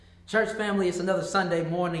Church family, it's another Sunday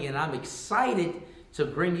morning, and I'm excited to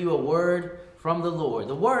bring you a word from the Lord.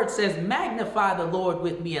 The word says, magnify the Lord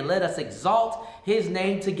with me and let us exalt his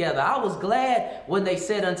name together. I was glad when they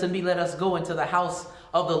said unto me, let us go into the house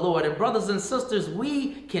of the Lord. And brothers and sisters,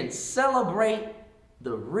 we can celebrate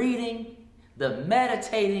the reading, the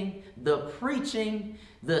meditating, the preaching,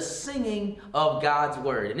 the singing of God's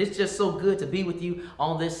word. And it's just so good to be with you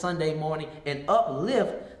on this Sunday morning and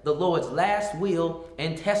uplift the Lord's last will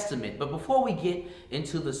and testament. But before we get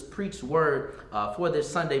into this preached word for this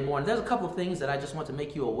Sunday morning, there's a couple of things that I just want to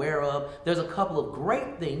make you aware of. There's a couple of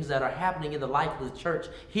great things that are happening in the life of the church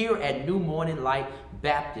here at New Morning Light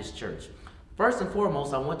Baptist Church. First and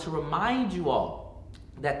foremost, I want to remind you all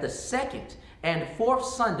that the second and fourth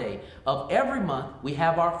Sunday of every month, we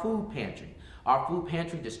have our food pantry. Our food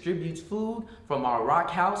pantry distributes food from our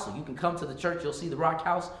rock house. So you can come to the church, you'll see the rock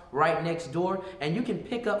house right next door, and you can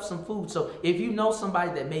pick up some food. So if you know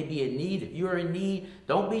somebody that may be in need, if you're in need,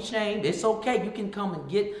 don't be ashamed. It's okay. You can come and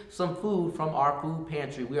get some food from our food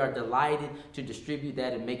pantry. We are delighted to distribute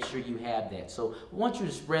that and make sure you have that. So I want you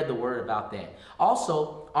to spread the word about that.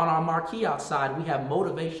 Also, on our marquee outside, we have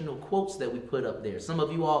motivational quotes that we put up there. Some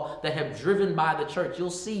of you all that have driven by the church,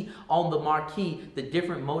 you'll see on the marquee the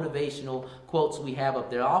different motivational quotes we have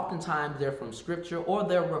up there. Oftentimes they're from scripture or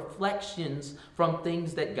they're reflections from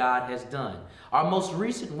things that God has done. Our most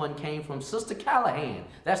recent one came from Sister Callahan.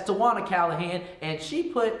 That's Tawana Callahan, and she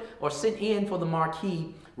put or sent in for the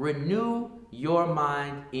marquee, renew your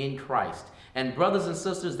mind in Christ. And brothers and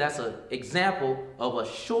sisters, that's an example of a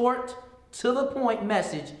short, to the point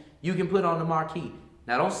message you can put on the marquee.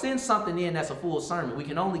 Now, don't send something in that's a full sermon. We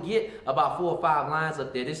can only get about 4 or 5 lines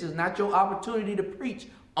up there. This is not your opportunity to preach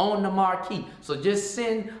on the marquee. So just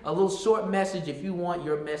send a little short message if you want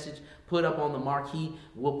your message put up on the marquee.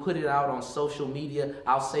 We'll put it out on social media.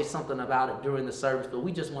 I'll say something about it during the service, but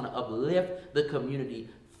we just want to uplift the community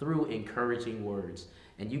through encouraging words.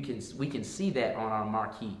 And we can see that on our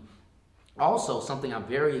marquee. Also, something I'm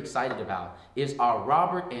very excited about is our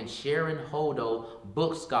Robert and Sharon Hodo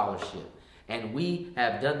Book Scholarship. And we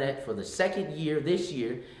have done that for the second year this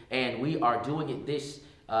year, and we are doing it this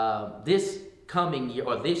coming year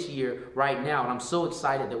or this year right now. And I'm so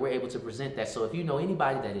excited that we're able to present that. So if you know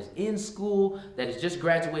anybody that is in school, that has just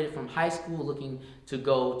graduated from high school, looking to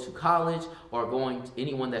go to college, or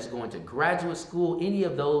anyone that's going to graduate school, any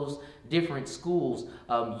of those different schools,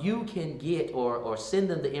 you can get or send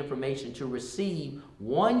them the information to receive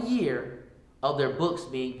 1 year of their books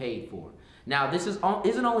being paid for. Now, this isn't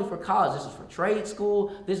only for college. This is for trade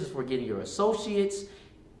school. This is for getting your associates.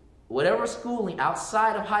 Whatever schooling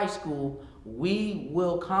outside of high school, we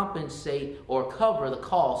will compensate or cover the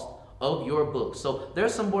cost of your book. So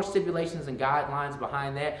there's some more stipulations and guidelines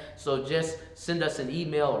behind that. So just send us an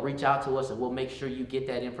email or reach out to us and we'll make sure you get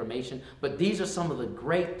that information. But these are some of the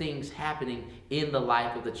great things happening in the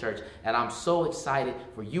life of the church. And I'm so excited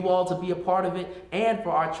for you all to be a part of it and for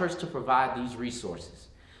our church to provide these resources.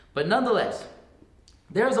 But nonetheless,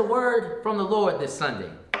 there's a word from the Lord this Sunday.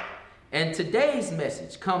 And today's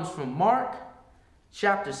message comes from Mark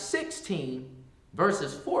chapter 16,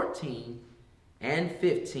 verses 14 and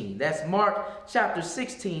 15. That's Mark chapter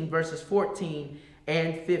 16, verses 14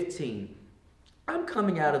 and 15. I'm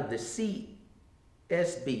coming out of the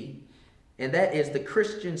CSB, and that is the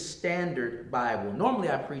Christian Standard Bible. Normally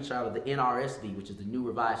I preach out of the NRSV, which is the New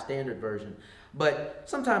Revised Standard Version. But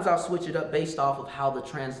sometimes I'll switch it up based off of how the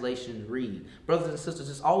translations read. Brothers and sisters,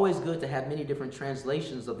 it's always good to have many different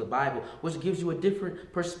translations of the Bible, which gives you a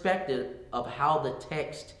different perspective of how the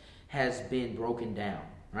text has been broken down,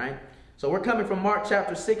 right? So we're coming from Mark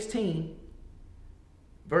chapter 16,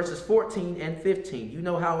 verses 14 and 15. You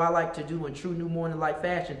know how I like to do in true New Morning Light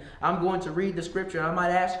fashion. I'm going to read the scripture, and I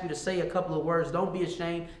might ask you to say a couple of words. Don't be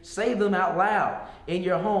ashamed. Say them out loud in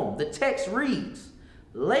your home. The text reads,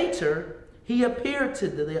 Later he appeared to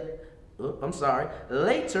the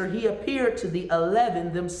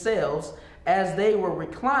 11 themselves as they were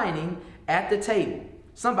reclining at the table.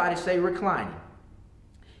 Somebody say reclining.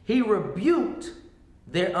 He rebuked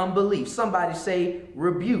their unbelief. Somebody say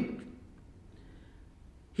rebuked.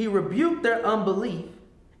 He rebuked their unbelief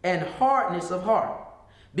and hardness of heart,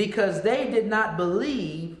 because they did not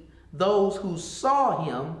believe those who saw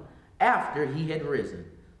him after he had risen.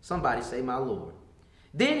 Somebody say, my Lord.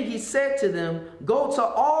 Then he said to them, go to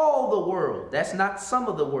all the world. That's not some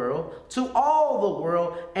of the world. To all the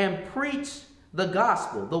world and preach the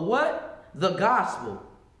gospel. The what? The gospel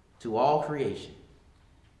to all creation.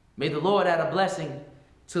 May the Lord add a blessing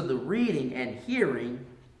to the reading and hearing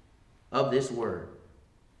of this word.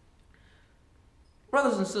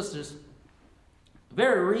 Brothers and sisters,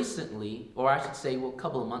 very recently, or I should say, well, a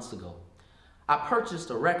couple of months ago, I purchased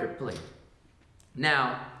a record player.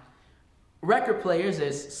 Now, record players,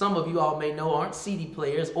 as some of you all may know, aren't CD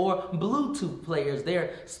players or Bluetooth players.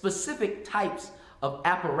 They're specific types of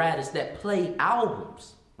apparatus that play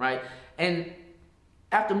albums, right? And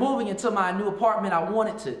after moving into my new apartment, I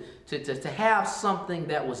wanted to have something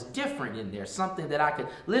that was different in there, something that I could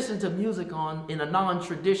listen to music on in a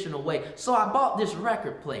non-traditional way. So I bought this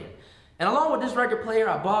record player. And along with this record player,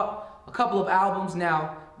 I bought a couple of albums.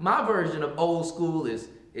 Now, my version of old school is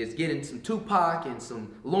getting some Tupac and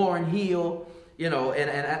some Lauryn Hill,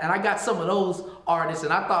 and I got some of those artists,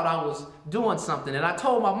 and I thought I was doing something. And I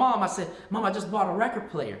told my mom, I said, Mom, I just bought a record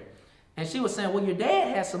player. And she was saying, well, your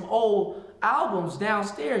dad has some old albums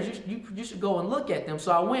downstairs. You should go and look at them.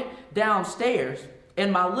 So I went downstairs,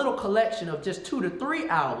 and my little collection of just 2 to 3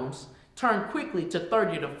 albums turned quickly to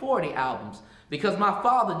 30 to 40 albums. Because my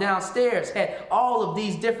father downstairs had all of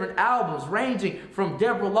these different albums ranging from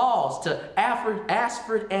Deborah Laws to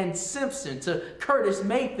Ashford and Simpson to Curtis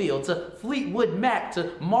Mayfield to Fleetwood Mac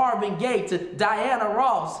to Marvin Gaye to Diana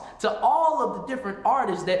Ross to all of the different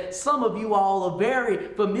artists that some of you all are very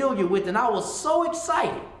familiar with. And I was so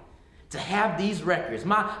excited to have these records.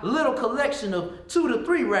 My little collection of 2 to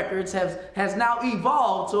 3 records has now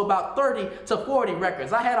evolved to about 30 to 40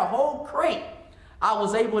 records. I had a whole crate I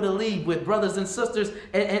was able to leave with, brothers and sisters.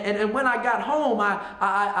 And when I got home,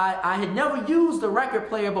 I had never used a record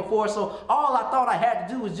player before, so all I thought I had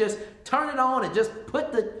to do was just turn it on and just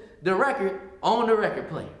put the record on the record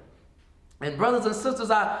player. And brothers and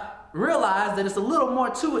sisters, I realized that it's a little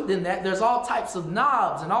more to it than that. There's all types of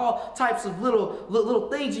knobs and all types of little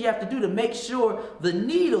things you have to do to make sure the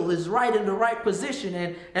needle is right in the right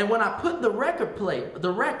position. And when I put the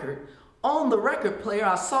record on the record player,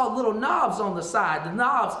 I saw little knobs on the side. The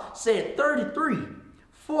knobs said 33,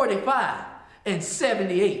 45, and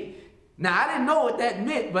 78. Now, I didn't know what that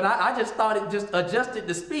meant, but I just thought it just adjusted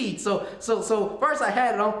the speed. So first I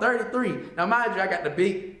had it on 33. Now, mind you, I got the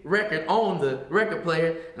big record on the record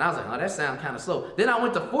player, and I was like, oh, that sounds kind of slow. Then I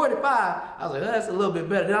went to 45. I was like, oh, that's a little bit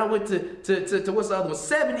better. Then I went to what's the other one?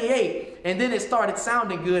 78, and then it started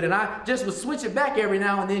sounding good, and I just would switch it back every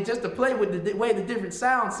now and then just to play with the way the different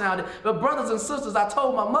sounds sounded. But brothers and sisters, I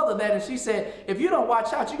told my mother that, and she said, if you don't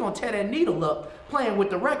watch out, you're going to tear that needle up playing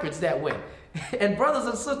with the records that way. And brothers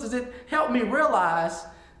and sisters, it helped me realize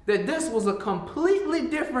that this was a completely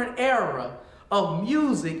different era of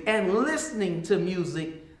music and listening to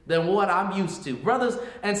music than what I'm used to. Brothers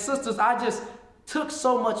and sisters, I just took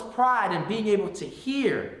so much pride in being able to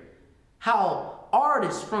hear how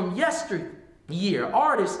artists from yesteryear,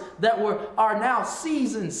 artists that are now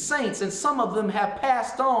seasoned saints, and some of them have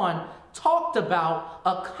passed on, talked about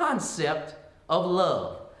a concept of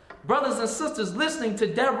love. Brothers and sisters, listening to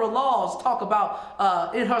Deborah Laws talk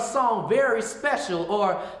about in her song Very Special,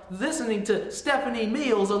 or listening to Stephanie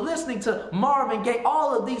Mills, or listening to Marvin Gaye,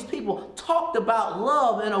 all of these people talked about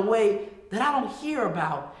love in a way that I don't hear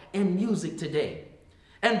about in music today.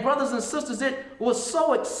 And brothers and sisters, it was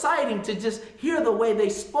so exciting to just hear the way they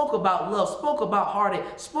spoke about love, spoke about heartache,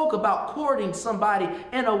 spoke about courting somebody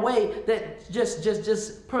in a way that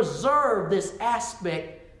just preserved this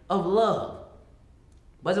aspect of love.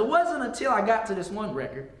 But it wasn't until I got to this one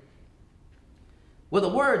record where the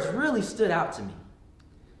words really stood out to me.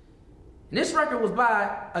 And this record was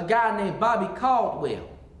by a guy named Bobby Caldwell.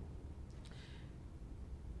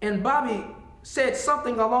 And Bobby said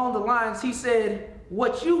something along the lines, he said,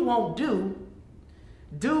 what you won't do,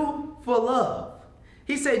 do for love.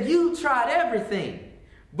 He said, you tried everything,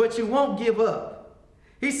 but you won't give up.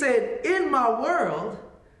 He said, in my world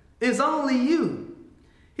is only you.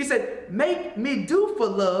 He said, make me do for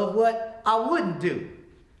love what I wouldn't do.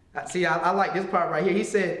 See, I like this part right here. He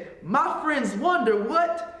said, my friends wonder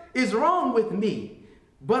what is wrong with me,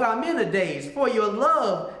 but I'm in a daze for your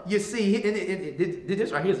love, you see.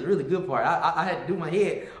 This right here is a really good part. I had to do my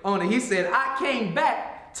head on it. He said, I came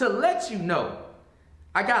back to let you know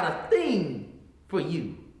I got a thing for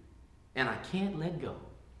you, and I can't let go.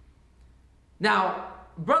 Now,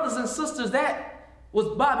 brothers and sisters, that was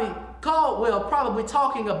Bobby Caldwell probably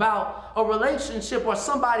talking about a relationship or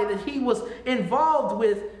somebody that he was involved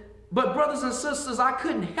with. But brothers and sisters, I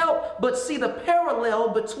couldn't help but see the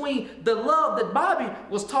parallel between the love that Bobby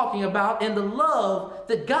was talking about and the love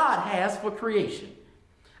that God has for creation.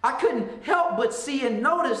 I couldn't help but see and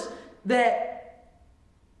notice that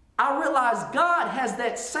I realized God has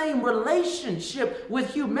that same relationship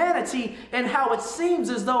with humanity, and how it seems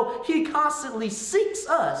as though he constantly seeks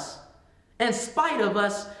us in spite of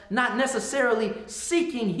us not necessarily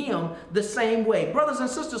seeking him the same way. Brothers and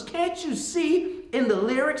sisters, can't you see in the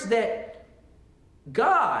lyrics that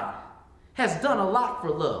God has done a lot for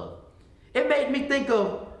love. It made me think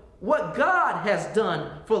of what God has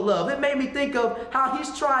done for love. It made me think of how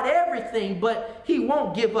he's tried everything, but he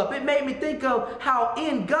won't give up. It made me think of how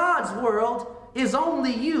in God's world is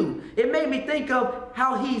only you. It made me think of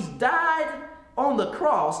how he's died on the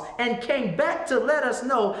cross and came back to let us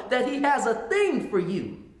know that he has a thing for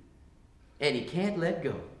you and he can't let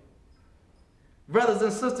go. Brothers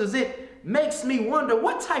and sisters, it makes me wonder,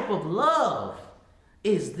 what type of love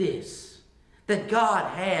is this that God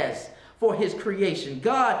has for his creation?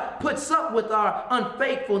 God puts up with our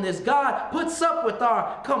unfaithfulness. God puts up with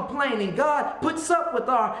our complaining. God puts up with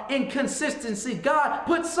our inconsistency. God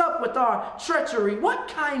puts up with our treachery. What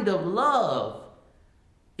kind of love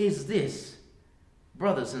is this,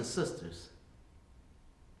 brothers and sisters?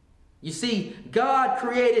 You see, God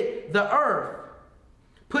created the earth,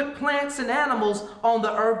 put plants and animals on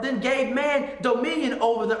the earth, then gave man dominion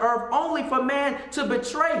over the earth, only for man to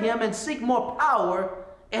betray him and seek more power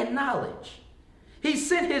and knowledge. He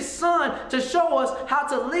sent his son to show us how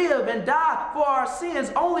to live and die for our sins,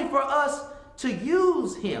 only for us to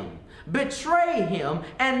use him, betray him,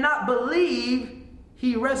 and not believe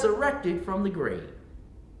he resurrected from the grave.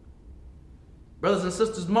 Brothers and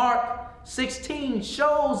sisters, Mark 16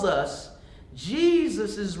 shows us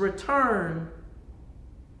Jesus' return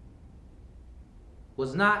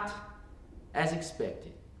was not as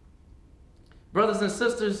expected. Brothers and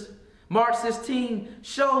sisters, Mark 16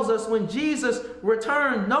 shows us when Jesus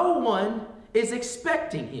returned, no one is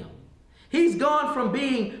expecting him. He's gone from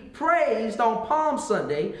being praised on Palm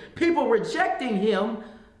Sunday, people rejecting him,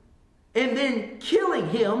 and then killing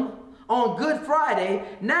him on Good Friday.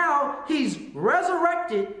 Now he's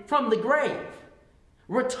resurrected from the grave,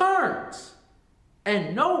 returns,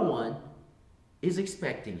 and no one is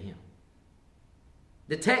expecting him.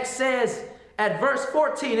 The text says at verse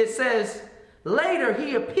 14, it says, later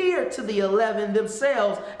he appeared to the 11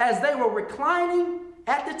 themselves as they were reclining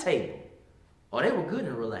at the table. Oh, they were good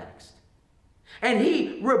and relaxed. And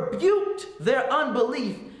he rebuked their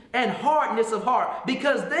unbelief and hardness of heart,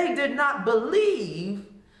 because they did not believe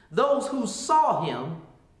those who saw him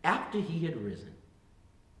after he had risen.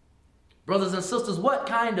 Brothers and sisters, what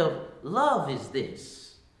kind of love is this?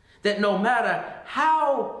 That no matter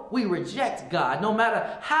how we reject God, no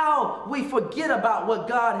matter how we forget about what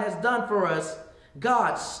God has done for us,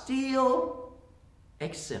 God still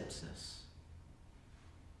accepts us.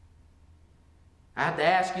 I have to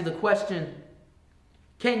ask you the question,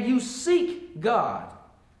 can you seek God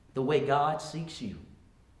the way God seeks you?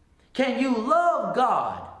 Can you love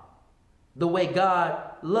God the way God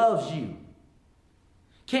loves you?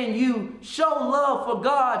 Can you show love for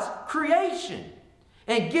God's creation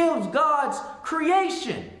and give God's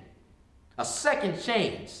creation a second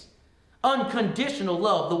chance? Unconditional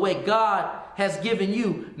love, the way God has given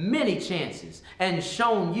you many chances and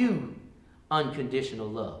shown you unconditional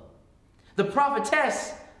love. The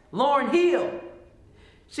prophetess Lauren Hill,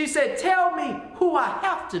 she said, tell me who I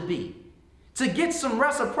have to be to get some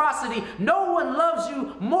reciprocity. No one loves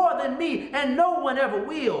you more than me, and no one ever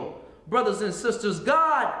will. Brothers and sisters,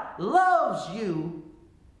 God loves you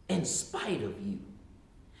in spite of you.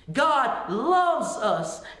 God loves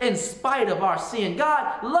us in spite of our sin.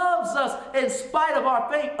 God loves us in spite of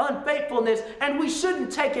our unfaithfulness, and we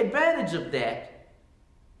shouldn't take advantage of that.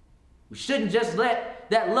 We shouldn't just let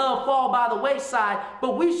that love fall by the wayside,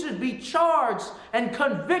 but we should be charged and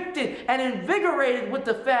convicted and invigorated with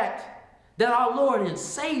the fact that our Lord and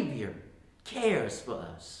Savior cares for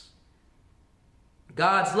us.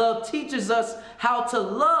 God's love teaches us how to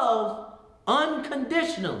love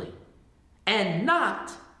unconditionally and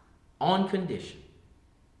not on condition.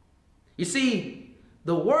 You see,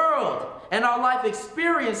 the world and our life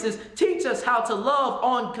experiences teach us how to love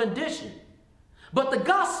on condition. But the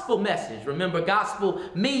gospel message, remember, gospel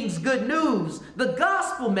means good news. The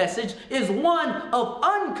gospel message is one of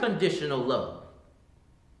unconditional love.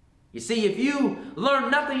 You see, if you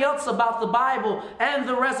learn nothing else about the Bible and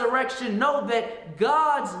the resurrection, know that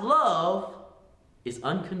God's love is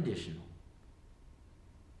unconditional.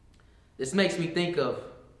 This makes me think of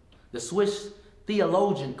the Swiss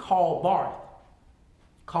theologian Karl Barth.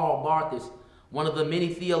 Karl Barth is one of the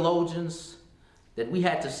many theologians that we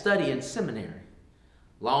had to study in seminary,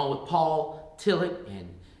 along with Paul Tillich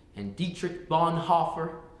and Dietrich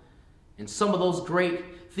Bonhoeffer, and some of those great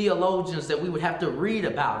theologians that we would have to read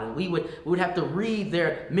about, and we would have to read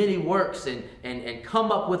their many works and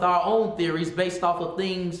come up with our own theories based off of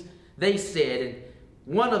things they said. And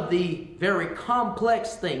one of the very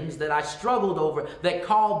complex things that I struggled over that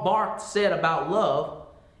Karl Barth said about love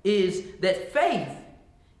is that faith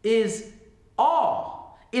is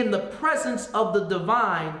awe in the presence of the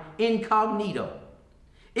divine incognito.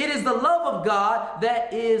 It is the love of God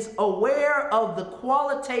that is aware of the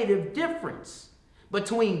qualitative difference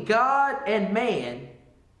between God and man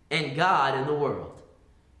and God and the world.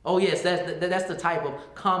 Oh yes, that's the type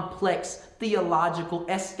of complex theological,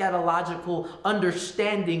 eschatological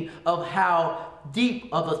understanding of how deep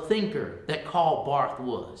of a thinker that Karl Barth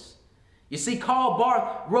was. You see, Karl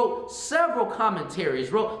Barth wrote several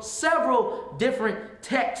commentaries, wrote several different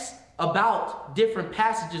texts about different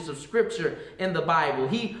passages of Scripture in the Bible.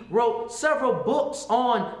 He wrote several books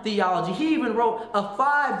on theology. He even wrote a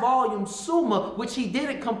 5-volume summa, which he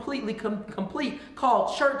didn't completely complete,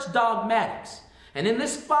 called Church Dogmatics. And in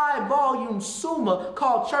this 5-volume summa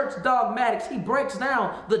called Church Dogmatics, he breaks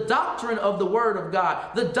down the doctrine of the Word of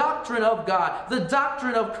God, the doctrine of God, the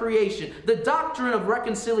doctrine of creation, the doctrine of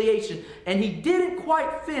reconciliation. And he didn't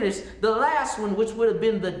quite finish the last one, which would have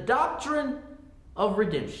been the doctrine of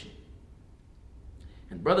redemption.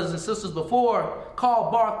 And brothers and sisters, before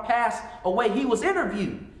Karl Barth passed away, he was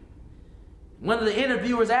interviewed. One of the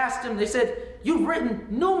interviewers asked him, they said, "You've written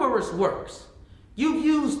numerous works. You've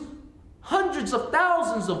used hundreds of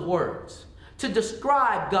thousands of words to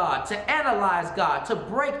describe God, to analyze God, to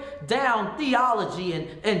break down theology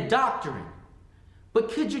and doctrine.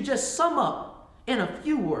 But could you just sum up in a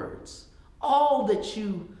few words all that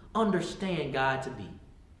you understand God to be?"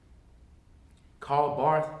 Karl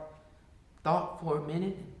Barth thought for a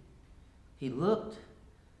minute. He looked,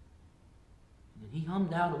 and he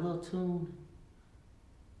hummed out a little tune,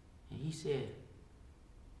 and he said,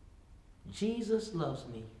 "Jesus loves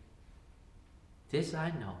me. This I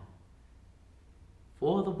know,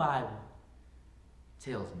 for the Bible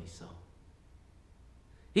tells me so."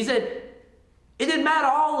 He said it didn't matter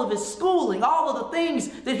all of his schooling, all of the things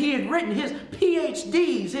that he had written, his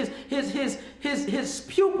PhDs, his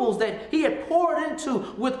pupils that he had poured into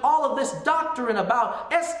with all of this doctrine about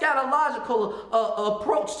eschatological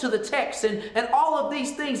approach to the text and all of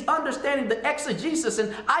these things, understanding the exegesis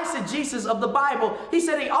and eisegesis of the Bible. He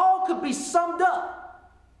said it all could be summed up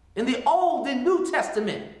in the Old and New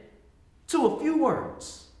Testament to a few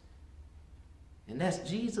words. And that's,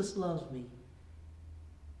 Jesus loves me.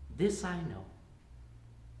 This I know,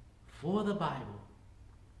 for the Bible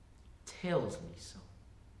tells me so.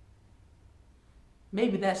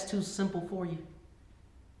 Maybe that's too simple for you.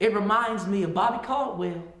 It reminds me of Bobby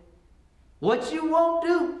Caldwell. What you won't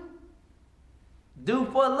do, do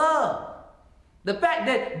for love. The fact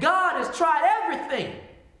that God has tried everything,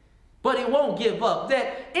 but he won't give up.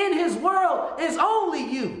 That in his world is only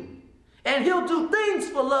you. And he'll do things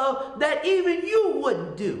for love that even you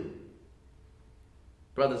wouldn't do.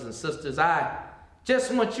 Brothers and sisters, I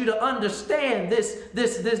just want you to understand this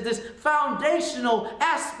foundational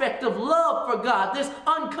aspect of love for God, this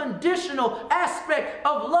unconditional aspect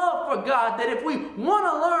of love for God, that if we want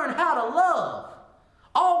to learn how to love,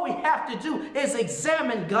 all we have to do is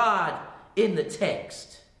examine God in the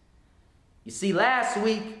text. You see, last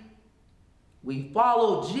week, we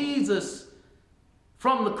followed Jesus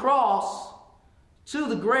from the cross to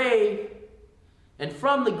the grave, and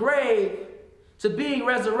from the grave to being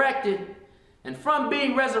resurrected, and from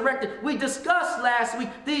being resurrected, we discussed last week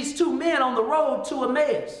these two men on the road to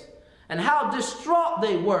Emmaus and how distraught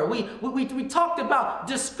they were. We talked about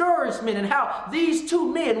discouragement and how these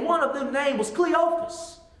two men, one of them name was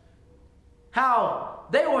Cleophas, how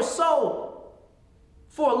they were so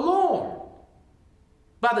forlorn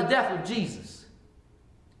by the death of Jesus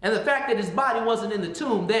and the fact that his body wasn't in the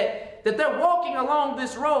tomb, that they're walking along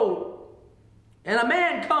this road and a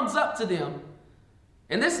man comes up to them.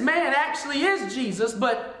 And this man actually is Jesus,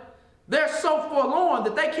 but they're so forlorn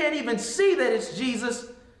that they can't even see that it's Jesus.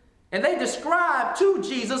 And they describe to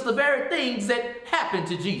Jesus the very things that happened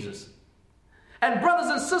to Jesus. And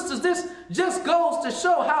brothers and sisters, this just goes to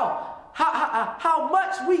show how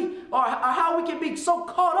much how we can be so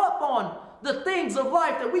caught up on the things of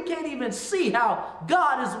life that we can't even see how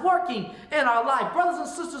God is working in our life. Brothers and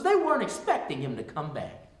sisters, they weren't expecting him to come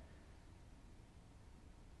back.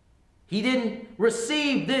 He didn't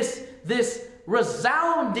receive this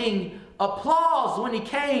resounding applause when he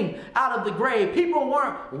came out of the grave. People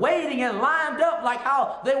weren't waiting and lined up like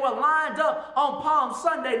how they were lined up on Palm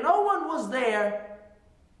Sunday. No one was there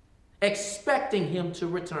expecting him to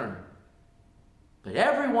return. But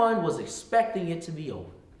everyone was expecting it to be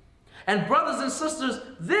over. And brothers and sisters,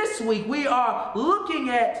 this week we are looking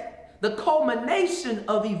at the culmination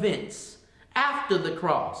of events after the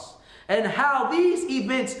cross, and how these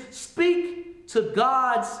events speak to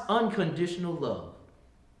God's unconditional love.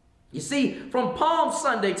 You see, from Palm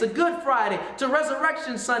Sunday to Good Friday to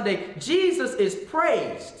Resurrection Sunday, Jesus is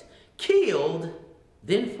praised, killed,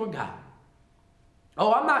 then forgotten.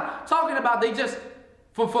 Oh, I'm not talking about they just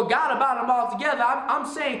forgot about him altogether. I'm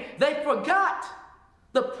saying they forgot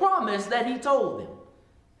the promise that he told them.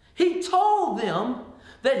 He told them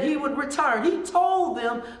that he would return. He told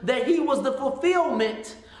them that he was the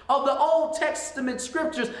fulfillment of the Old Testament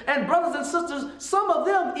scriptures. And brothers and sisters, some of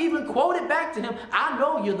them even quoted back to him, I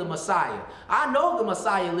know you're the Messiah. I know the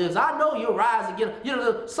Messiah lives. I know you'll rise again.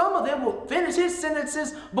 Some of them will finish his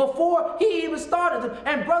sentences before he even started them.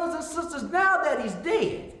 And brothers and sisters, now that he's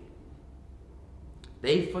dead,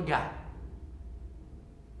 they forgot.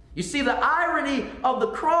 You see, the irony of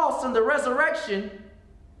the cross and the resurrection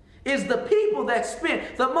is the people that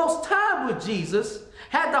spent the most time with Jesus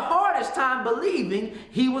had the hardest time believing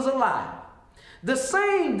he was alive. The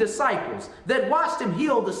same disciples that watched him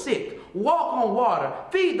heal the sick, walk on water,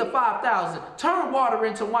 feed the 5,000, turn water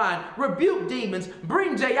into wine, rebuke demons,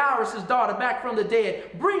 bring Jairus' daughter back from the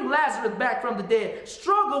dead, bring Lazarus back from the dead,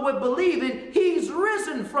 struggle with believing he's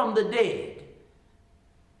risen from the dead.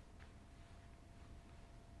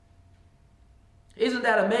 Isn't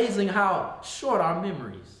that amazing how short our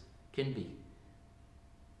memories can be?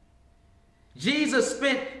 Jesus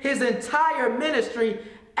spent his entire ministry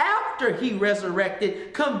after he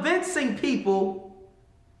resurrected convincing people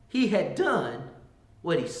he had done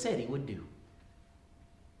what he said he would do.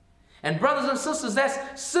 And brothers and sisters,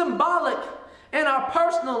 that's symbolic in our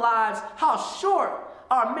personal lives, how short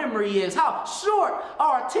our memory is, how short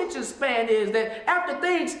our attention span is, that after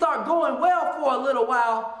things start going well for a little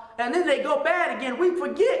while and then they go bad again, we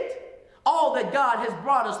forget all that God has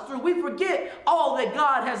brought us through. We forget all that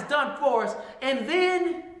God has done for us. And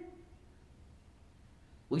then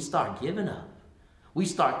we start giving up. We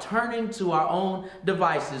start turning to our own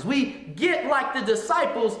devices. We get like the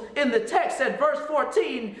disciples in the text at verse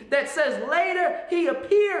 14 that says, later he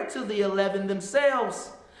appeared to the 11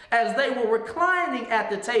 themselves as they were reclining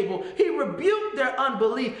at the table. He rebuked their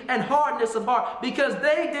unbelief and hardness of heart because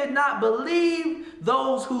they did not believe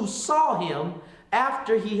those who saw him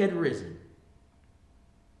after he had risen.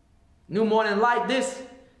 New Morning Light,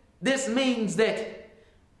 this means that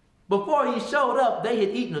before he showed up, they had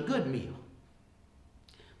eaten a good meal.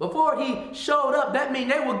 Before he showed up, that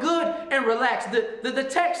means they were good and relaxed. The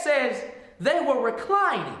text says they were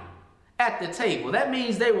reclining at the table. That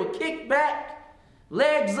means they were kicked back,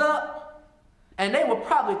 legs up, and they were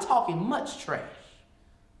probably talking much trash.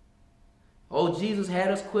 Oh, Jesus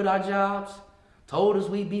had us quit our jobs, told us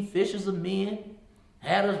we'd be fishers of men,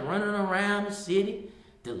 had us running around the city,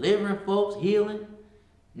 delivering folks, healing.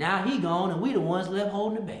 Now he gone and we the ones left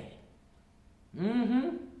holding the bag.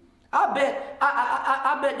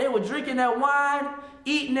 I bet they were drinking their wine,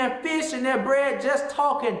 eating their fish and their bread, just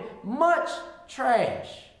talking much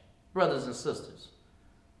trash, brothers and sisters.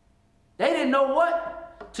 They didn't know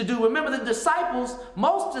what to do. Remember, the disciples,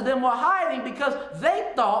 most of them were hiding because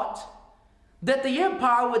they thought that the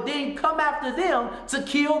empire would then come after them to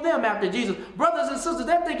kill them after Jesus. Brothers and sisters,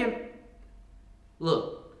 they're thinking,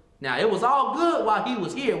 look, now it was all good while he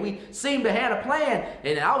was here. We seemed to have a plan.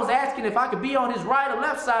 And I was asking if I could be on his right or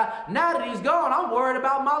left side. Now that he's gone, I'm worried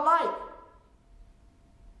about my life.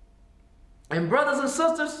 And brothers and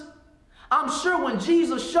sisters, I'm sure when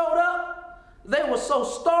Jesus showed up, they were so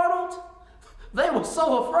startled. They were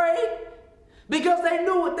so afraid because they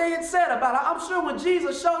knew what they had said about it. I'm sure when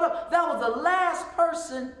Jesus showed up, that was the last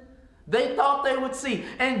person they thought they would see.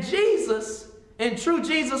 And Jesus, in true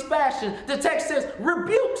Jesus fashion, the text says,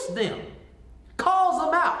 rebukes them, calls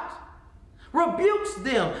them out, rebukes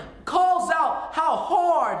them, calls out how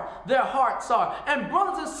hard their hearts are. And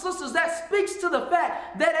brothers and sisters, that speaks to the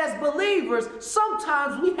fact that as believers,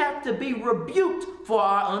 sometimes we have to be rebuked for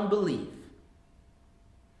our unbelief.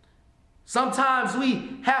 Sometimes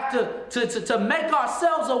we have to make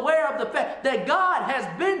ourselves aware of the fact that God has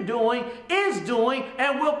been doing, is doing,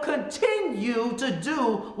 and will continue to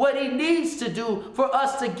do what he needs to do for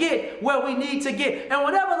us to get where we need to get. And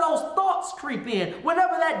whenever those thoughts creep in,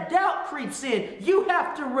 whenever that doubt creeps in, you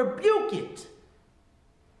have to rebuke it,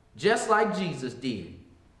 just like Jesus did.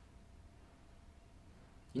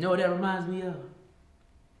 You know what that reminds me of?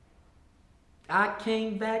 I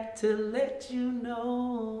came back to let you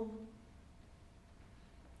know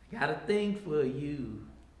got a thing for you,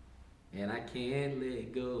 and I can't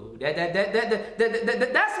let go.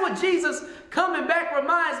 That's what Jesus coming back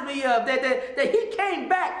reminds me of, that he came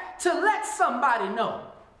back to let somebody know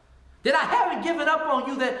that I haven't given up on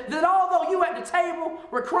you, that although you at the table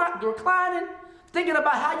reclining, thinking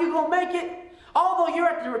about how you're going to make it, although you're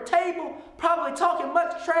at the table probably talking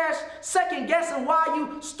much trash, second guessing why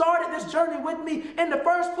you started this journey with me in the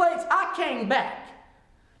first place, I came back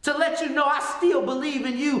to let you know I still believe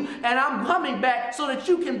in you and I'm coming back so that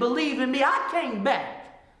you can believe in me. I came back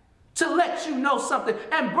to let you know something.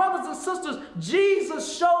 And brothers and sisters,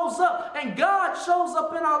 Jesus shows up and God shows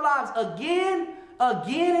up in our lives again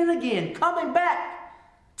and again, coming back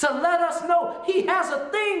to let us know he has a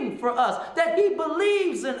thing for us, that he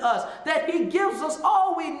believes in us, that he gives us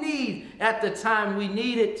all we need at the time we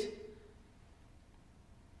need it.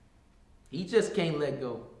 He just can't let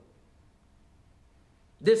go.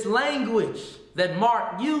 This language that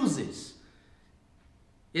Mark uses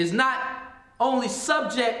is not only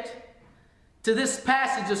subject to this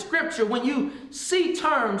passage of scripture. When you see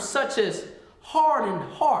terms such as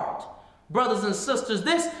hardened heart, brothers and sisters,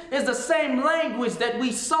 this is the same language that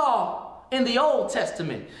we saw in the Old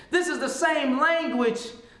Testament. This is the same language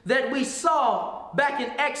that we saw back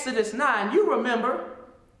in Exodus 9. You remember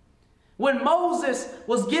when Moses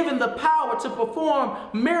was given the power to perform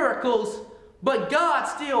miracles, but God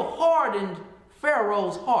still hardened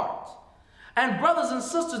Pharaoh's heart. And brothers and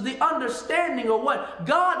sisters, the understanding of what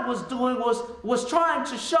God was doing was trying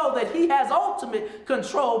to show that he has ultimate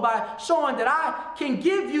control by showing that I can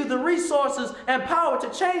give you the resources and power to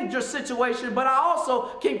change your situation, but I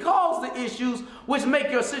also can cause the issues which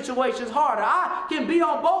make your situations harder. I can be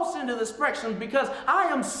on both ends of the spectrum because I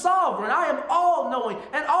am sovereign. I am all-knowing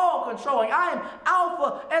and all-controlling. I am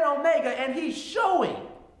Alpha and Omega, and he's showing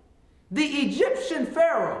the Egyptian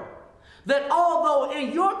Pharaoh that although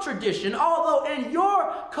in your tradition, although in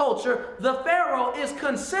your culture, the Pharaoh is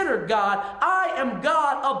considered God, I am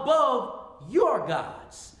God above your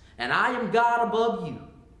gods, and I am God above you.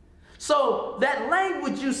 So that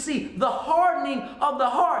language you see, the hardening of the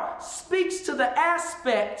heart, speaks to the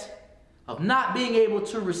aspect of not being able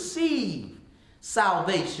to receive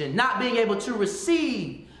salvation, not being able to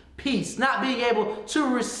receive peace, not being able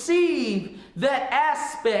to receive that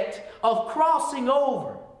aspect of crossing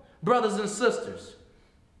over. Brothers and sisters,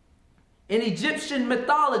 in Egyptian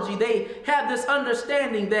mythology, they have this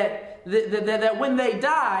understanding that when they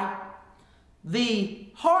die, the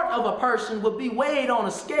heart of a person would be weighed on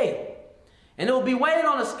a scale. And it would be weighed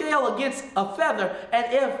on a scale against a feather. And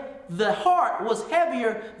if the heart was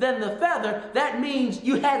heavier than the feather, that means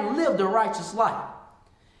you hadn't lived a righteous life.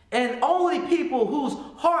 And only people whose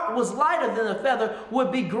heart was lighter than a feather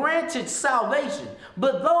would be granted salvation.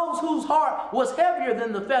 But those whose heart was heavier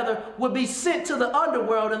than the feather would be sent to the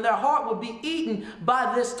underworld, and their heart would be eaten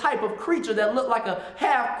by this type of creature that looked like a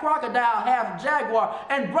half crocodile, half jaguar.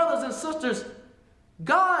 And brothers and sisters,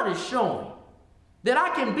 God is showing that I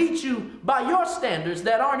can beat you by your standards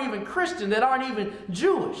that aren't even Christian, that aren't even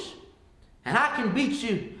Jewish. And I can beat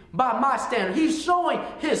you by my standard. He's showing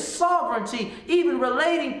his sovereignty, even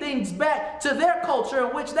relating things back to their culture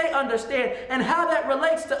in which they understand, and how that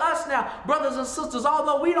relates to us now. Brothers and sisters,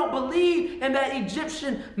 although we don't believe in that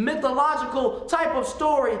Egyptian mythological type of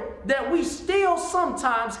story, that we still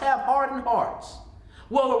sometimes have hardened hearts.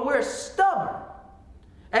 Well, we're stubborn.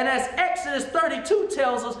 And as Exodus 32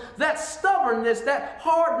 tells us, that stubbornness, that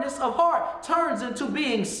hardness of heart turns into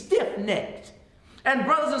being stiff-necked. And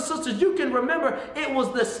brothers and sisters, you can remember it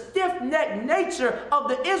was the stiff-necked nature of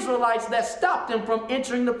the Israelites that stopped them from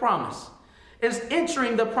entering the promise. It's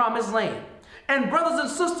entering the promised land. And brothers and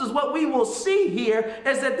sisters, what we will see here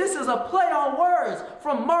is that this is a play on words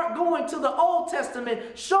from Mark going to the Old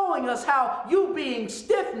Testament, showing us how you being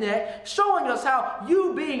stiff-necked, showing us how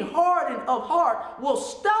you being hardened of heart will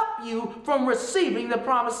stop you from receiving the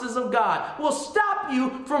promises of God, will stop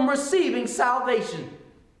you from receiving salvation.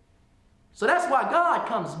 So that's why God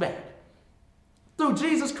comes back through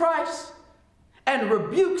Jesus Christ and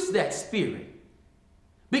rebukes that spirit,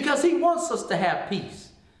 because he wants us to have peace.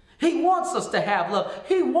 He wants us to have love.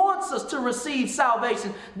 He wants us to receive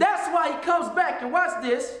salvation. That's why he comes back. And watch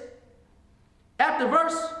this. Matter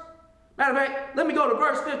of fact, let me go to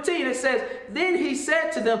verse 15. It says, then he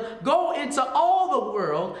said to them, go into all the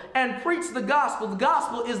world and preach the gospel. The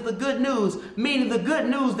gospel is the good news, meaning the good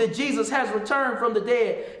news that Jesus has returned from the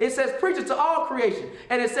dead. It says, preach it to all creation.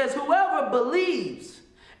 And it says, whoever believes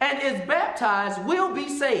and is baptized will be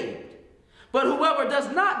saved. But whoever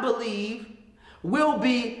does not believe will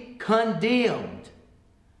be condemned.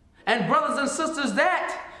 And brothers and sisters,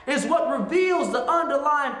 that is what reveals the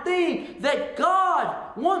underlying thing, that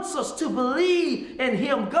God wants us to believe in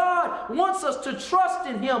him. God wants us to trust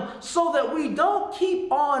in him so that we don't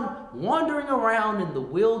keep on wandering around in the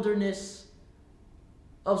wilderness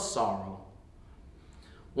of sorrow.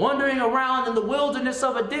 Wandering around in the wilderness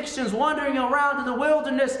of addictions, wandering around in the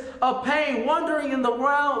wilderness of pain, wandering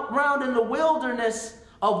around in the wilderness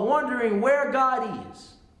of wondering where God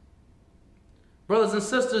is. Brothers and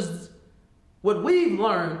sisters, what we've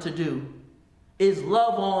learned to do is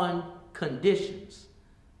love on conditions,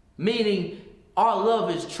 meaning our love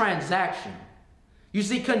is transactional. You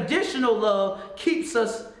see, conditional love keeps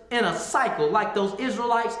us in a cycle, like those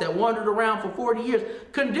Israelites that wandered around for 40 years.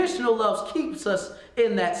 Conditional love keeps us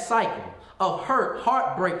in that cycle of hurt,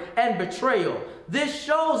 heartbreak, and betrayal. This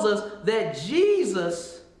shows us that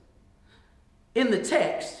Jesus, in the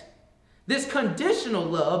text, this conditional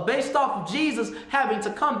love, based off of Jesus having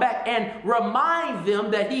to come back and remind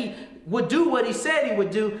them that he would do what he said he would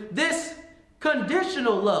do, this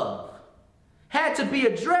conditional love had to be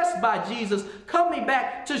addressed by Jesus coming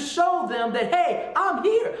back to show them that, hey, I'm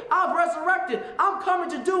here. I've resurrected. I'm coming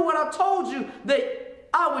to do what I told you that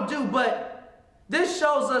I would do. But this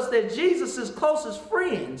shows us that Jesus' closest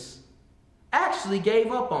friends actually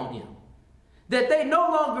gave up on him. That they no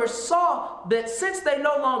longer saw, that since they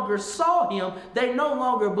no longer saw him, they no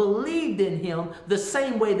longer believed in him the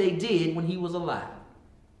same way they did when he was alive.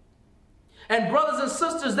 And brothers and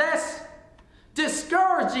sisters, that's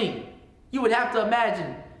discouraging, you would have to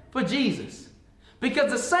imagine, for Jesus.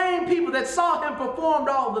 Because the same people that saw him perform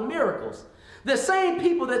all the miracles, the same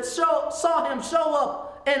people that saw him show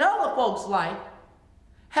up in other folks' life,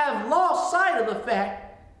 have lost sight of the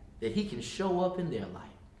fact that he can show up in their life.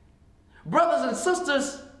 Brothers and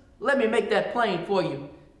sisters, let me make that plain for you.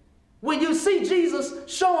 When you see Jesus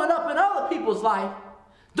showing up in other people's life,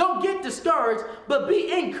 don't get discouraged, but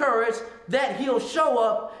be encouraged that he'll show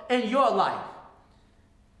up in your life.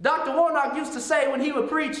 Dr. Warnock used to say when he would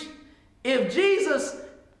preach, if Jesus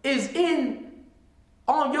is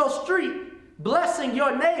on your street blessing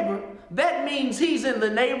your neighbor, that means he's in the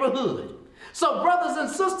neighborhood. So brothers and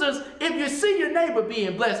sisters, if you see your neighbor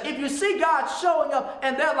being blessed, if you see God showing up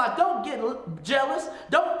in their life, don't get jealous.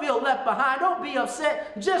 Don't feel left behind. Don't be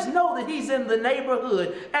upset. Just know that he's in the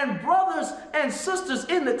neighborhood. And brothers and sisters,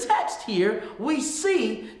 in the text here, we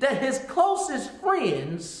see that his closest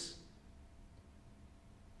friends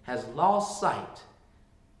has lost sight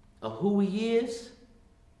of who he is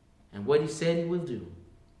and what he said he will do.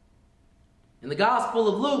 In the Gospel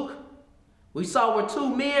of Luke, we saw where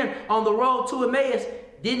two men on the road to Emmaus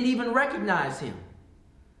didn't even recognize him.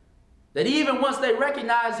 That even once they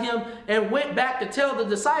recognized him and went back to tell the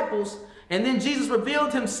disciples, and then Jesus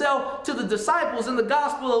revealed himself to the disciples in the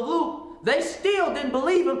Gospel of Luke, they still didn't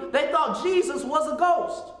believe him. They thought Jesus was a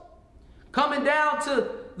ghost. Coming down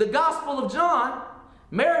to the Gospel of John,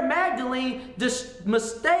 Mary Magdalene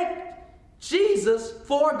mistook Jesus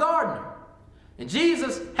for a gardener. And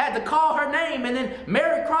Jesus had to call her name, and then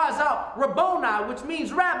Mary cries out, Rabboni, which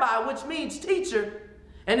means rabbi, which means teacher.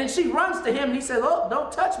 And then she runs to him, and he says, oh,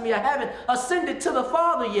 don't touch me. I haven't ascended to the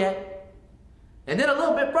Father yet. And then a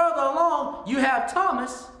little bit further along, you have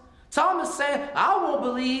Thomas. Thomas saying, I won't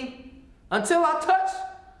believe until I touch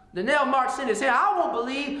the nail marks in his hand. I won't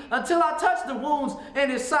believe until I touch the wounds in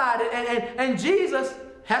his side. And Jesus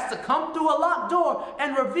has to come through a locked door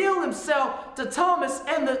and reveal himself to Thomas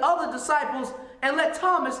and the other disciples, and let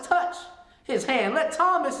Thomas touch his hand. Let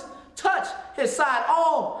Thomas touch his side,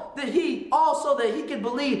 so that he can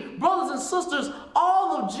believe. Brothers and sisters,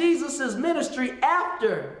 all of Jesus' ministry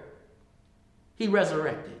after he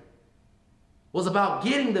resurrected was about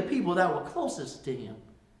getting the people that were closest to him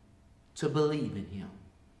to believe in him.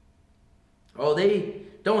 Oh, they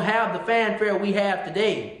don't have the fanfare we have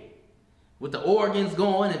today, with the organs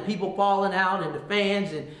going and people falling out and the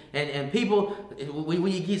fans and people, when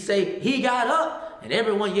you say he got up and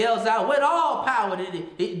everyone yells out with all power.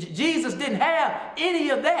 Jesus didn't have any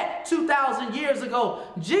of that 2,000 years ago.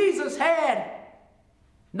 Jesus had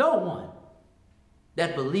no one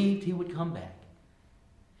that believed he would come back.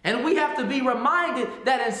 And we have to be reminded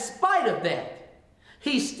that in spite of that,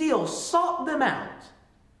 he still sought them out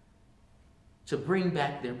to bring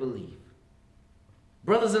back their belief.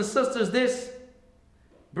 Brothers and sisters, this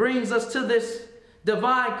brings us to this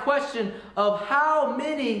divine question of how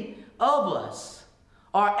many of us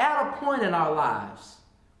are at a point in our lives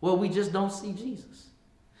where we just don't see Jesus.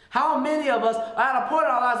 How many of us are at a point in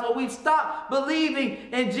our lives where we've stopped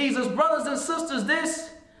believing in Jesus? Brothers and sisters, this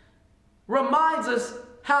reminds us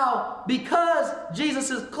how, because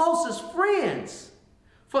Jesus' closest friends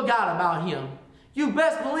forgot about him, you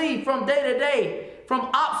best believe from day to day, from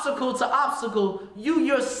obstacle to obstacle, you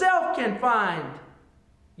yourself can find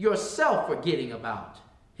yourself forgetting about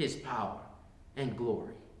his power and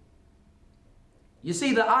glory. You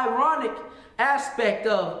see, the ironic aspect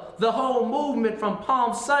of the whole movement from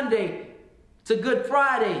Palm Sunday to Good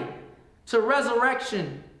Friday to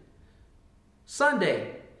Resurrection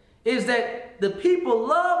Sunday is that the people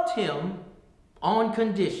loved him on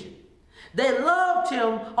condition. They loved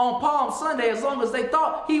him on Palm Sunday as long as they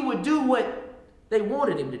thought he would do what they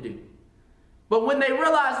wanted him to do. But when they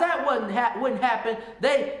realized that wouldn't happen,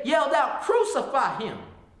 they yelled out, "Crucify him!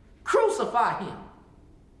 Crucify him!"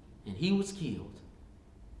 And he was killed.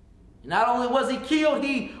 Not only was he killed,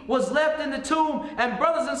 he was left in the tomb. And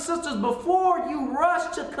brothers and sisters, before you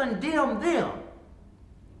rush to condemn them,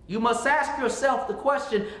 you must ask yourself the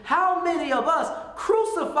question, how many of us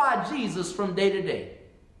crucify Jesus from day to day?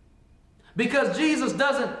 Because Jesus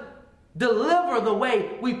doesn't deliver the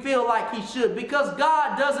way we feel like he should, because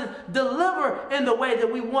God doesn't deliver in the way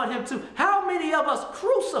that we want him to. How many of us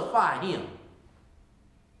crucify him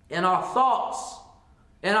in our thoughts,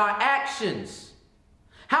 in our actions?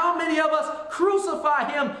 How many of us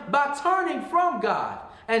crucify him by turning from God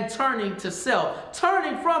and turning to self,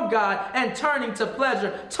 turning from God and turning to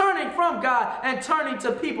pleasure, turning from God and turning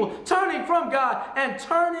to people, turning from God and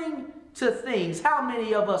turning to things? How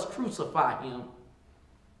many of us crucify him?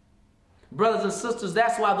 Brothers and sisters,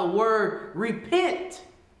 that's why the word repent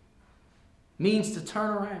means to turn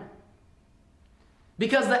around.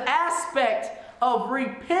 Because the aspect of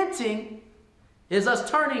repenting is us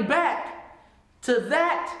turning back to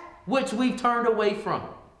that which we've turned away from.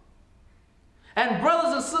 And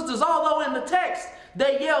brothers and sisters, although in the text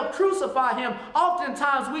they yelled, "Crucify him,"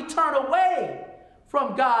 oftentimes we turn away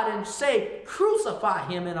from God and say, "Crucify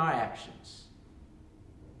him," in our actions.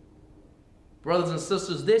 Brothers and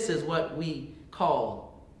sisters, this is what we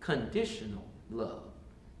call conditional love.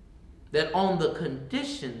 That on the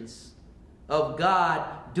conditions of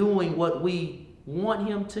God doing what we want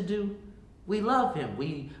him to do, we love him,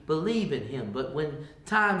 we believe in him. But when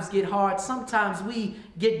times get hard, sometimes we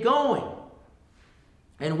get going.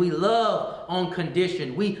 And we love on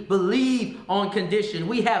condition. We believe on condition.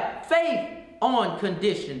 We have faith on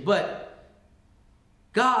condition. But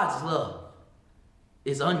God's love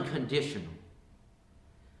is unconditional.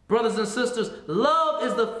 Brothers and sisters, love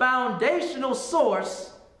is the foundational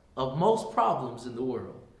source of most problems in the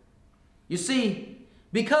world. You see,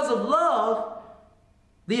 because of love,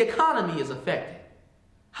 the economy is affected.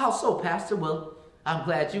 How so, Pastor? Well, I'm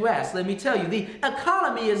glad you asked. Let me tell you, the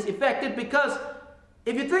economy is affected because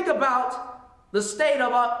if you think about the state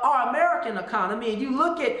of our American economy and you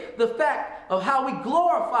look at the fact of how we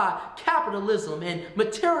glorify capitalism and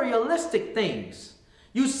materialistic things,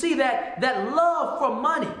 you see that love for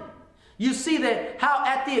money. You see that how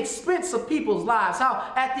at the expense of people's lives,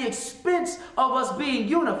 how at the expense of us being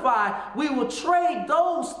unified, we will trade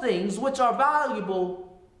those things which are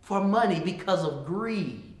valuable for money because of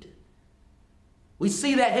greed. We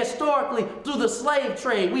see that historically through the slave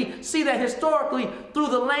trade. We see that historically through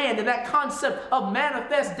the land and that concept of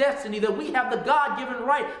manifest destiny, that we have the God-given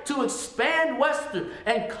right to expand westward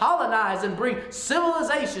and colonize and bring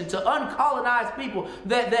civilization to uncolonized people,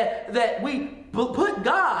 that we put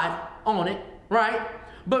God on it, right?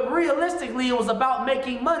 But realistically, it was about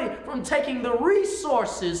making money from taking the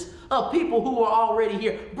resources of people who were already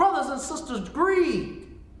here. Brothers and sisters, greed.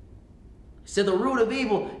 He said the root of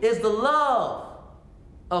evil is the love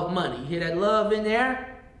of money. You hear that love in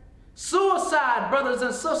there? Suicide, brothers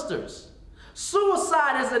and sisters.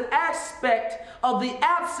 Suicide is an aspect of the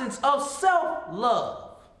absence of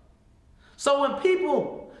self-love. So when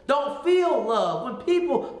people don't feel love, when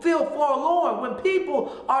people feel forlorn, when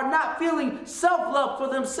people are not feeling self-love for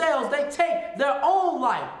themselves, they take their own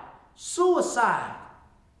life. Suicide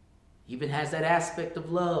even has that aspect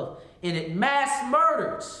of love in it. Mass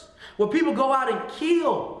murders, where people go out and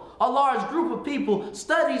kill a large group of people.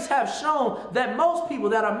 Studies have shown that most people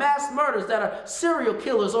that are mass murderers, that are serial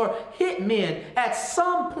killers or hitmen, at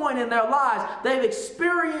some point in their lives, they've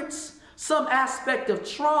experienced some aspect of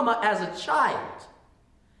trauma as a child.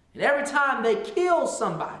 And every time they kill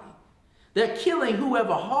somebody, they're killing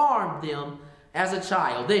whoever harmed them as a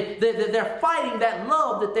child. They're fighting that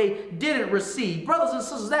love that they didn't receive. Brothers and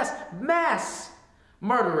sisters, that's mass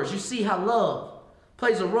murderers. You see how love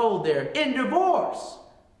plays a role there. In divorce,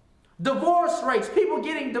 divorce rates, people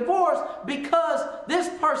getting divorced because this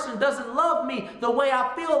person doesn't love me the way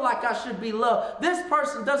I feel like I should be loved. This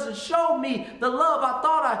person doesn't show me the love I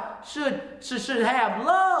thought I should have.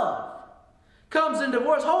 Love comes in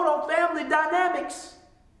divorce. Hold on, family dynamics.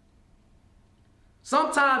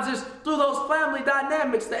 Sometimes it's through those family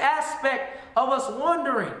dynamics, the aspect of us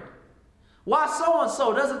wondering why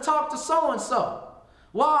so-and-so doesn't talk to so-and-so.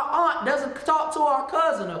 Why our aunt doesn't talk to our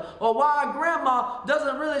cousin, or why our grandma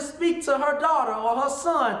doesn't really speak to her daughter or her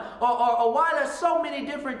son, or why there's so many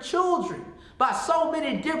different children by so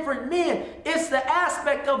many different men. It's the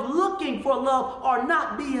aspect of looking for love or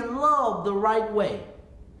not being loved the right way.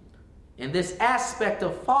 And this aspect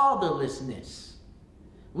of fatherlessness,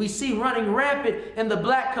 We see running rampant in the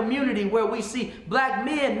black community, where we see black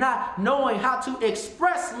men not knowing how to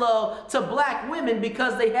express love to black women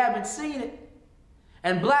because they haven't seen it.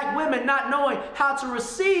 And black women not knowing how to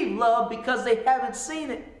receive love because they haven't seen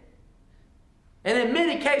it. And in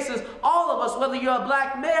many cases, all of us, whether you're a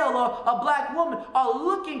black male or a black woman, are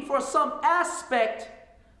looking for some aspect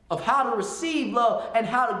of how to receive love and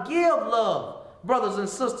how to give love, brothers and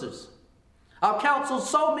sisters. I've counseled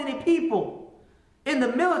so many people in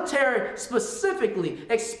the military specifically,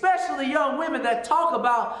 especially young women, that talk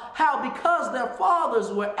about how because their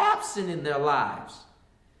fathers were absent in their lives,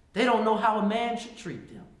 they don't know how a man should treat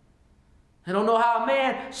them. They don't know how a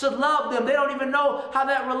man should love them. They don't even know how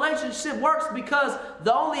that relationship works, because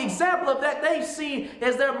the only example of that they've seen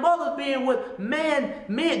is their mother being with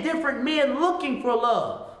different men looking for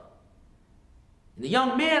love. And the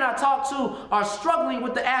young men I talk to are struggling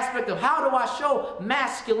with the aspect of, how do I show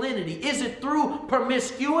masculinity? Is it through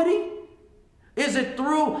promiscuity? Is it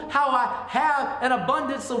through how I have an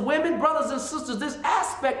abundance of women? Brothers and sisters, this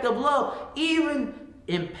aspect of love even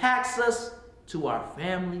impacts us to our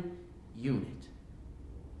family unit.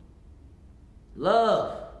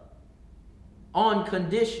 Love on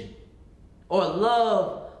condition, or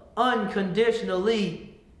love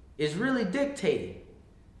unconditionally, is really dictated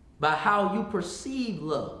by how you perceive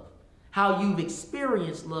love, how you've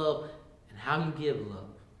experienced love, and how you give love.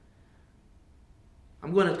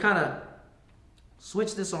 I'm going to kind of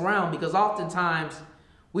switch this around, because oftentimes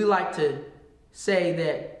we like to say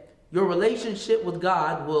that your relationship with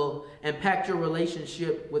God will impact your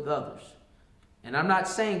relationship with others. And I'm not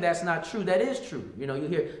saying that's not true. That is true. You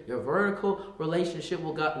hear your vertical relationship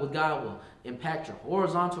with God will impact your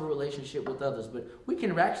horizontal relationship with others. But we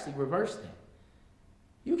can actually reverse that.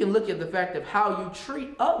 You can look at the fact of how you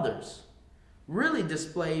treat others really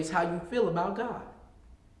displays how you feel about God.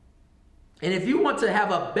 And if you want to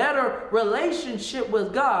have a better relationship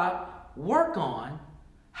with God, work on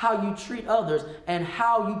how you treat others and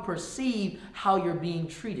how you perceive how you're being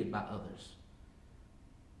treated by others.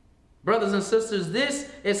 Brothers and sisters, this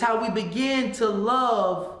is how we begin to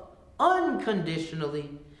love unconditionally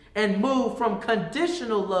and move from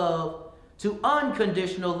conditional love to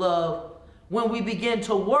unconditional love, when we begin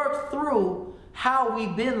to work through how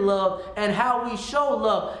we've been loved and how we show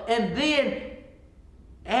love, and then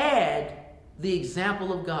add the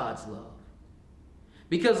example of God's love.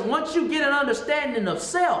 Because once you get an understanding of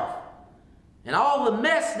self and all the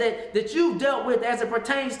mess that you've dealt with as it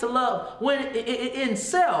pertains to love in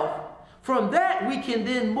self, from that we can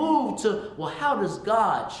then move to, well, how does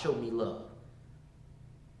God show me love?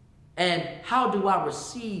 And how do I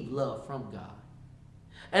receive love from God?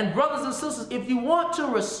 And brothers and sisters, if you want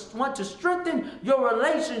to strengthen your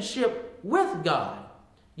relationship with God,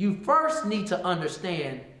 you first need to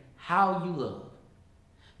understand how you love.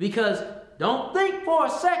 Because don't think for a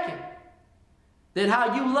second that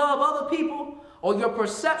how you love other people or your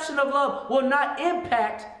perception of love will not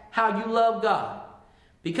impact how you love God.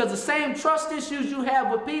 Because the same trust issues you have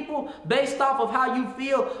with people based off of how you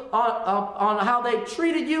feel on how they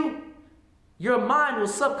treated you, your mind will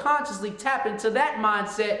subconsciously tap into that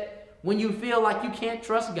mindset when you feel like you can't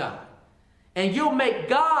trust God. And you'll make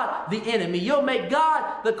God the enemy. You'll make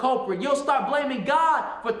God the culprit. You'll start blaming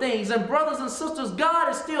God for things. And brothers and sisters,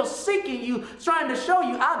 God is still seeking you, trying to show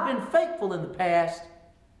you, I've been faithful in the past.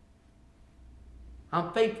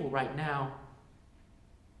 I'm faithful right now.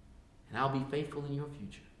 And I'll be faithful in your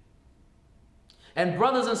future. And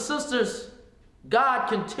brothers and sisters, God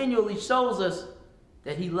continually shows us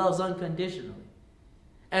that he loves unconditionally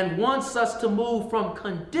and wants us to move from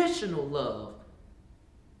conditional love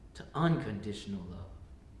to unconditional love.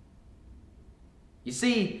 You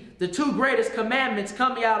see, the two greatest commandments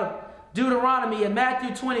coming out of Deuteronomy and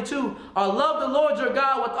Matthew 22 are love the Lord your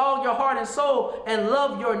God with all your heart and soul, and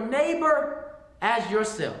love your neighbor as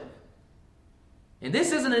yourself. And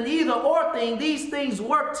this isn't an either or thing. These things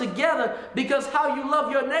work together, because how you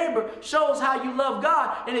love your neighbor shows how you love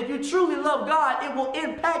God. And if you truly love God, it will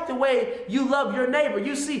impact the way you love your neighbor.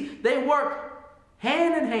 You see, they work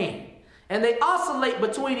hand in hand. And they oscillate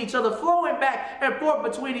between each other, flowing back and forth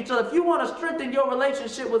between each other. If you want to strengthen your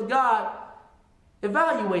relationship with God,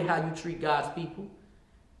 evaluate how you treat God's people.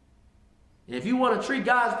 And if you want to treat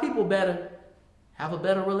God's people better, have a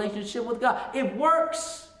better relationship with God. It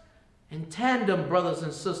works in tandem, brothers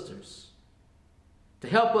and sisters, to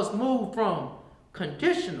help us move from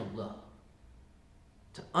conditional love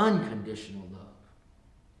to unconditional love.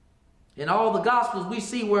 In all the Gospels, we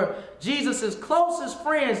see where Jesus' closest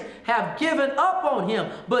friends have given up on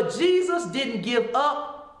him, but Jesus didn't give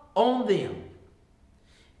up on them.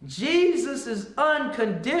 Jesus'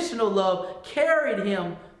 unconditional love carried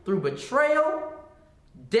him through betrayal,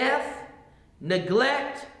 death,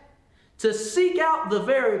 neglect, to seek out the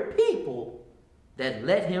very people that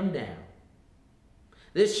let him down.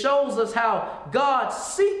 This shows us how God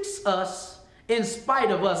seeks us in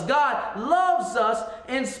spite of us. God loves us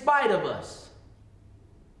in spite of us.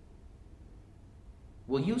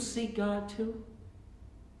 Will you seek God too?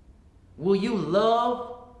 Will you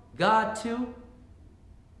love God too?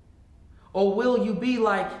 Or will you be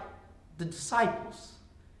like the disciples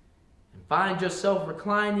and find yourself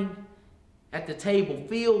reclining at the table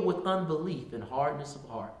filled with unbelief and hardness of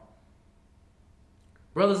heart?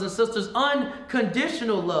 Brothers and sisters,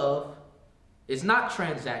 unconditional love is not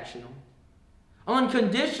transactional.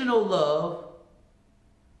 Unconditional love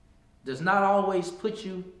does not always put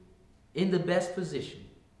you in the best position.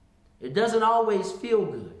 It doesn't always feel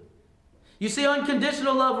good. You see,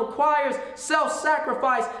 unconditional love requires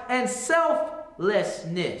self-sacrifice and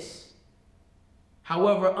selflessness.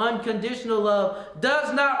 However, unconditional love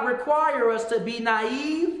does not require us to be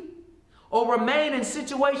naive or remain in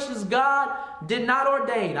situations God did not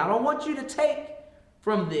ordain. I don't want you to take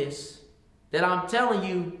from this that I'm telling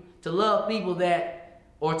you to love people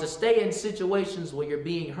or to stay in situations where you're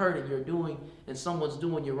being hurt and someone's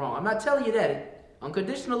doing you wrong. I'm not telling you that.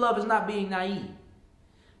 Unconditional love is not being naive.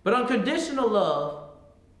 But unconditional love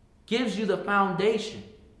gives you the foundation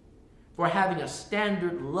for having a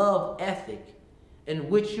standard love ethic in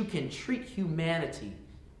which you can treat humanity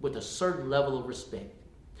with a certain level of respect.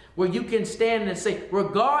 Where you can stand and say,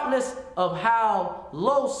 regardless of how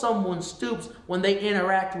low someone stoops when they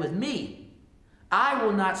interact with me, I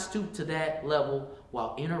will not stoop to that level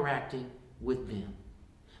while interacting with them.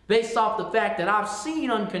 Based off the fact that I've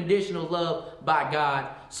seen unconditional love by God,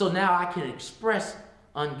 so now I can express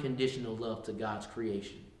unconditional love to God's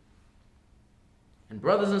creation. And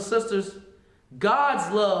brothers and sisters,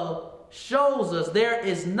 God's love shows us there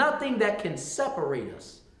is nothing that can separate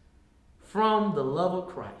us from the love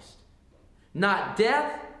of Christ. Not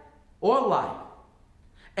death or life.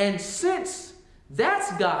 And since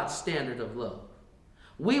that's God's standard of love,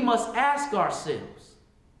 we must ask ourselves,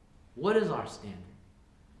 what is our standard?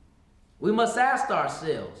 We must ask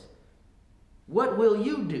ourselves, what will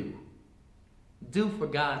you do for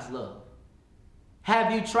God's love?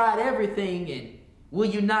 Have you tried everything and will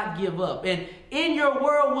you not give up? And in your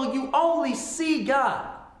world, will you only see God?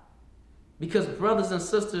 Because brothers and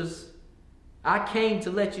sisters, I came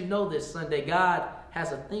to let you know this Sunday, God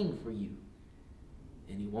has a thing for you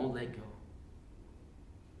and he won't let go.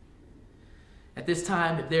 At this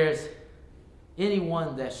time, if there's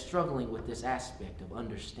anyone that's struggling with this aspect of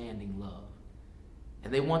understanding love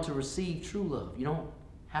and they want to receive true love, you don't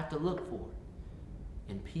have to look for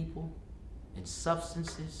it in people, in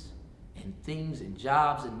substances, in things, in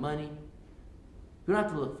jobs, and money. You don't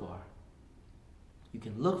have to look far. You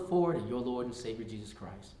can look for it in your Lord and Savior Jesus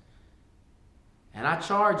Christ. And I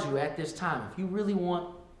charge you at this time, if you really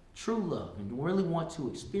want true love and really want to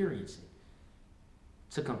experience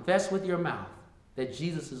it, to confess with your mouth that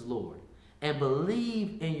Jesus is Lord and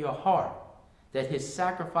believe in your heart that his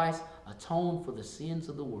sacrifice atoned for the sins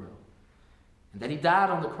of the world and that he died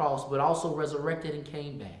on the cross but also resurrected and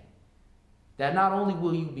came back. That not only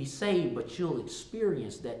will you be saved, but you'll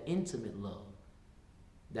experience that intimate love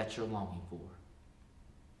that you're longing for.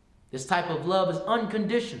 This type of love is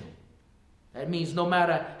unconditional. That means no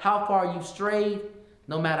matter how far you've strayed,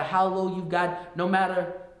 no matter how low you've got, no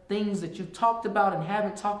matter things that you've talked about and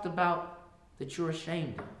haven't talked about that you're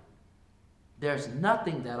ashamed of, there's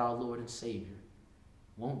nothing that our Lord and Savior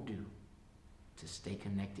won't do to stay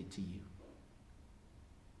connected to you.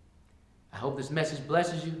 I hope this message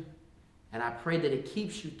blesses you, and I pray that it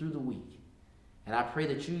keeps you through the week. And I pray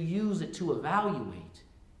that you use it to evaluate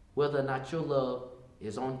whether or not your love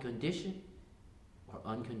is on condition or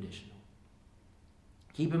unconditional.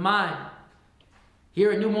 Keep in mind,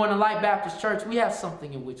 here at New Morning Light Baptist Church, we have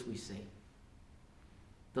something in which we say,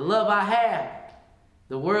 the love I have,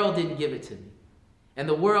 the world didn't give it to me, and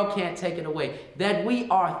the world can't take it away. That we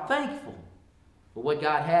are thankful for what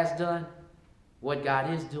God has done, what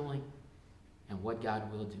God is doing, and what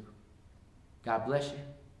God will do. God bless you,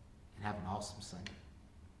 and have an awesome Sunday.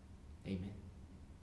 Amen.